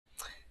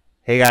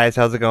Hey guys,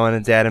 how's it going?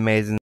 It's Adam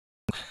Mason.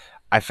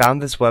 I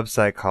found this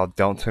website called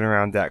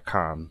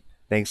Don'tTurnAround.com.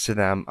 Thanks to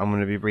them, I'm going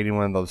to be reading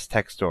one of those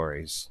tech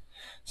stories.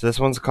 So this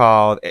one's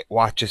called It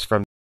Watches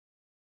from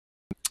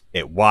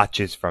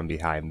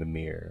Behind the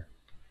Mirror.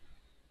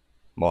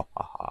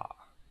 Mwahaha.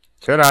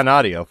 Turn on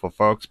audio for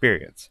full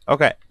experience.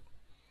 Okay.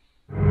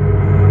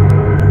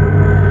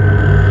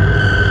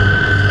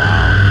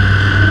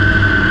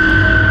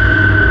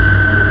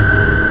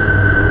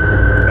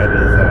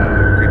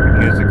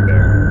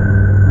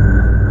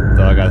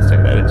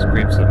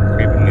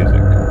 Creepy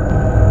music.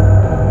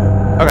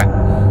 Okay.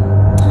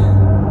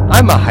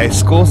 I'm a high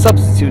school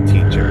substitute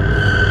teacher.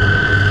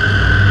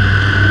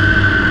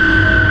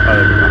 Oh,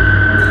 there we go.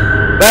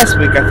 Last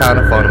week I found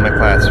a phone in my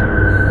classroom.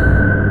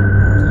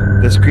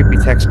 This creepy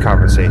text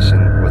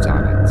conversation was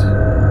on it.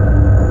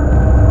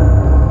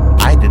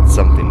 I did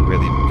something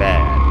really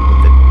bad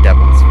with the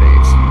devil's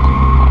face.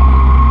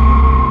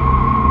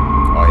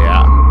 Oh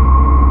yeah.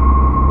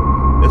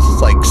 This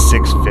is like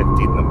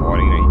 6:50 in the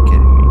morning, are you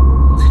kidding me?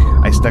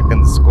 I snuck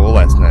into school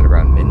last night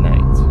around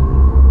midnight.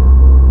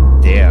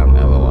 Damn,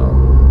 LOL.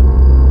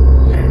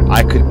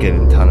 I could get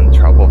in a ton of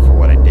trouble for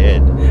what I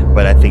did,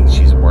 but I think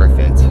she's worth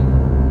it.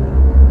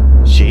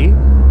 She?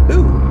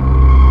 Who?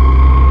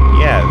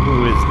 Yeah,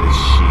 who is this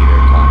she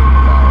they're talking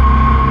about?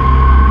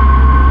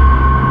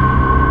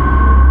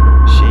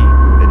 She,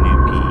 the new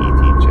PE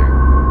teacher.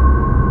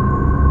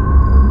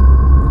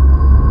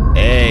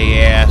 Hey,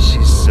 yeah,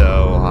 she's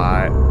so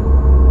hot.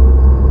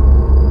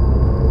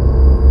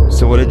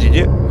 So what did you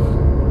do?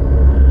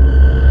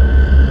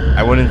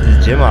 I went into the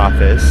gym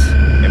office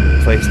and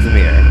replaced the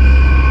mirror.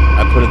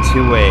 I put a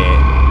two-way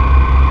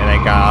and I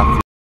got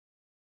off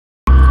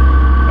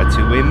a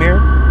two-way mirror?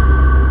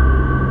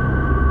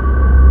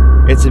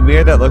 It's a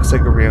mirror that looks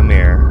like a real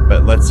mirror,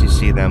 but lets you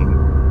see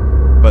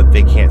them, but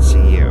they can't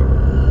see you.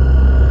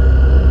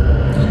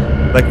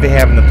 Like they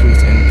have in the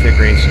police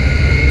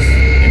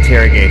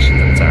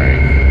interrogation, I'm sorry.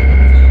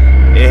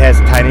 It has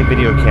a tiny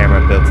video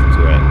camera built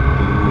into it.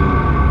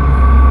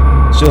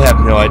 She'll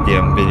have no idea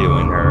I'm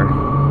videoing her.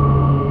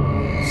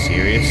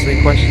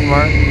 Seriously? Question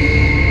mark?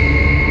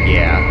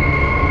 Yeah.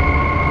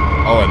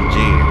 OMG.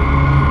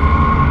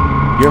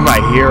 You're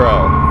my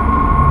hero.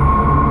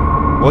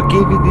 What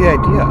gave you the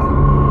idea?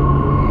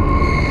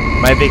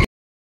 My vacation.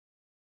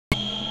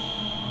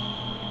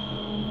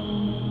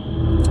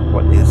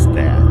 What is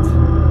that?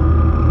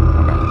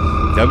 Okay.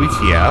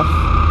 WTF?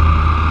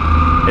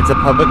 It's a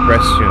public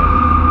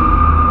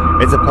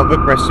restroom. It's a public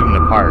restroom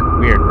in a park.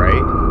 Weird,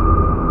 right?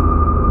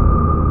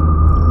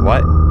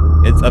 What?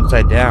 It's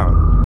upside down.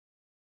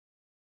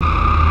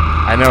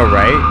 I know,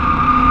 right?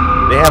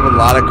 They have a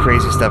lot of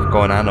crazy stuff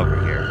going on over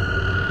here.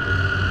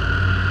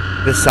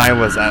 This sign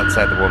was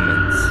outside the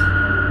woman's.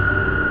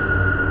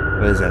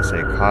 What does that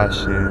say?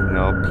 Caution,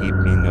 no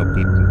peeping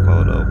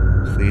photo.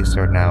 Police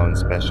are now in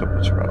special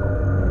patrol.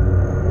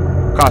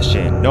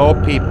 Caution, no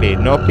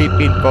peeping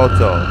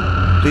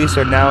photo. Police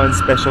are now in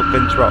special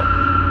control.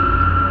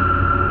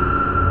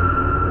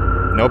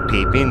 No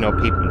peeping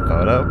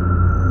photo?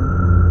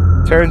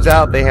 Turns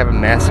out they have a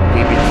massive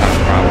peeping Tom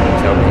problem in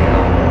Tokyo,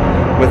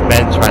 with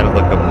men trying to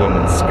look up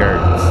women's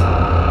skirts.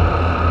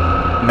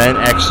 Men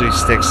actually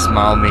stick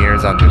small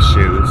mirrors on their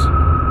shoes.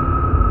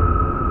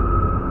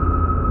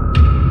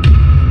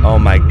 Oh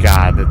my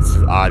god, that's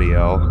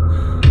audio.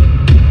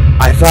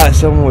 I thought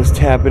someone was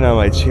tapping on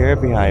my chair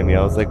behind me.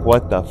 I was like,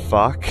 what the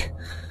fuck?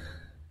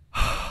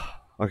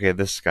 Okay,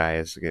 this guy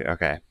is...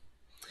 Okay.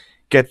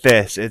 Get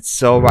this, it's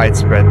so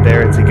widespread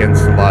there, it's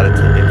against the law if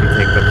you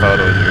take the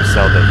photo and your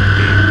cell doesn't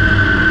beep.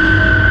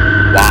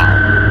 Wow.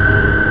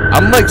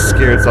 I'm like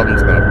scared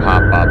something's gonna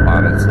pop up,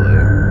 honestly.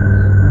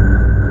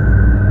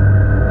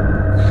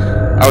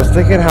 I was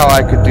thinking how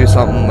I could do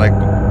something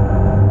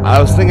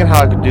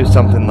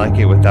like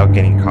it without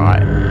getting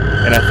caught.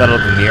 And I thought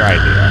of the mirror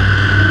idea.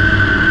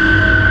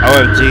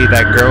 OMG,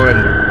 that girl in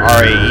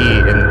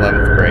RAE in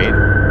 11th grade.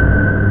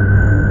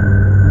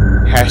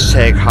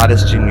 Hashtag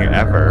hottest junior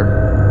ever.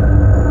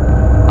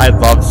 I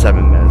loved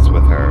 7 minutes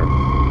with her.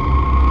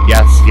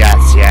 Yes.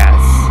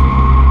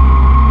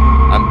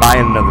 I'm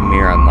buying another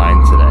mirror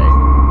online today.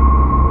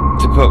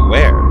 To put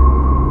where?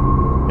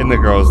 In the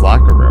girls'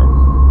 locker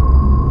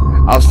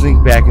room. I'll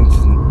sneak back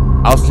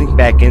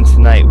in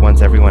tonight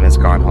once everyone has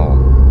gone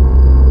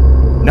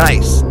home.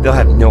 Nice. They'll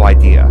have no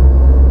idea.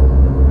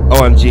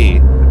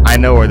 OMG, I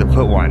know where to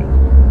put one.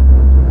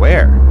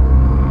 Where?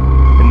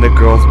 In the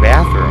girls'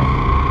 bathroom.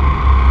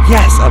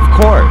 Yes, of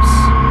course.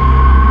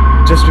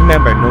 Just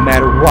remember, no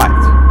matter what,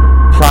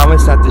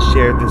 promise not to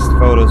share these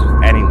photos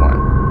with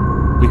anyone.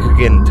 We could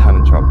get in a ton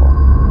of trouble.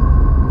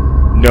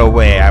 No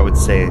way I would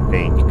say a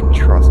thing. You can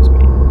trust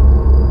me.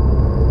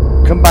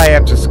 Come by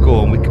after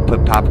school and we can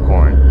put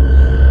popcorn.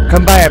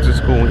 Come by after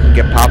school and we can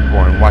get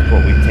popcorn and watch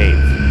what we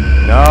taped.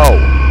 No!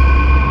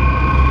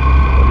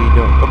 What are you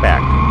doing? Go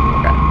back.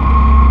 Okay.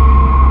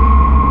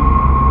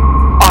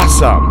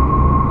 Awesome!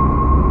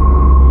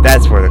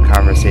 That's where the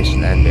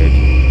conversation ended.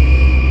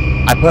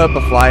 I put up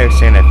a flyer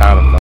saying I found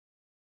a phone.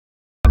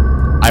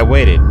 I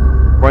waited,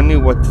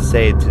 wondering what to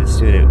say to the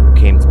student who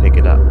came to pick it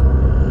it up.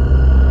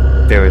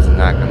 There was a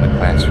knock on the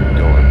classroom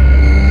door.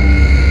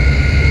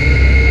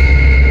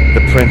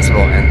 The principal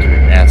entered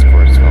and asked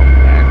for his phone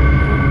back.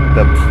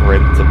 The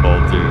principal,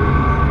 dude.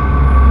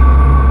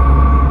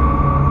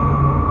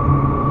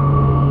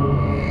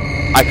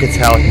 I could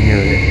tell he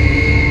knew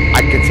it.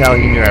 I could tell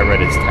he knew I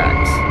read his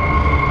text.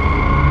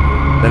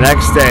 The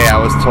next day, I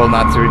was told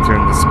not to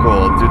return to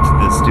school due to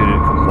the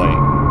student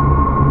complaint.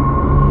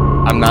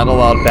 I'm not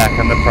allowed back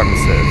on the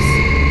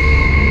premises.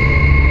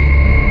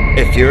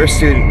 If you're a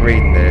student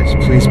reading this,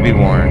 please be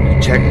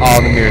warned. Check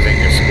all the mirrors at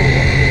your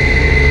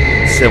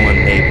school.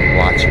 Someone may be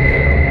watching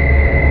you.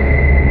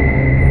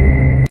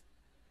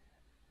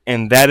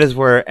 And that is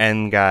where it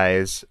ends,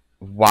 guys.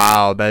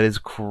 Wow, that is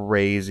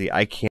crazy.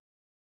 I can't.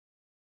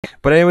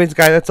 But anyways,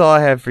 guys, that's all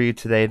I have for you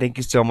today. Thank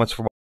you so much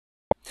for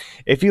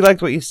watching. If you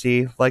liked what you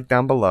see, like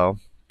down below.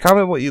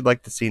 Comment what you'd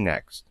like to see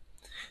next.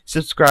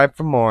 Subscribe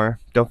for more.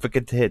 Don't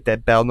forget to hit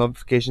that bell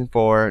notification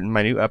for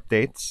my new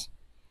updates.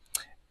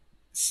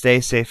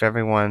 Stay safe,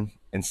 everyone,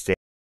 and stay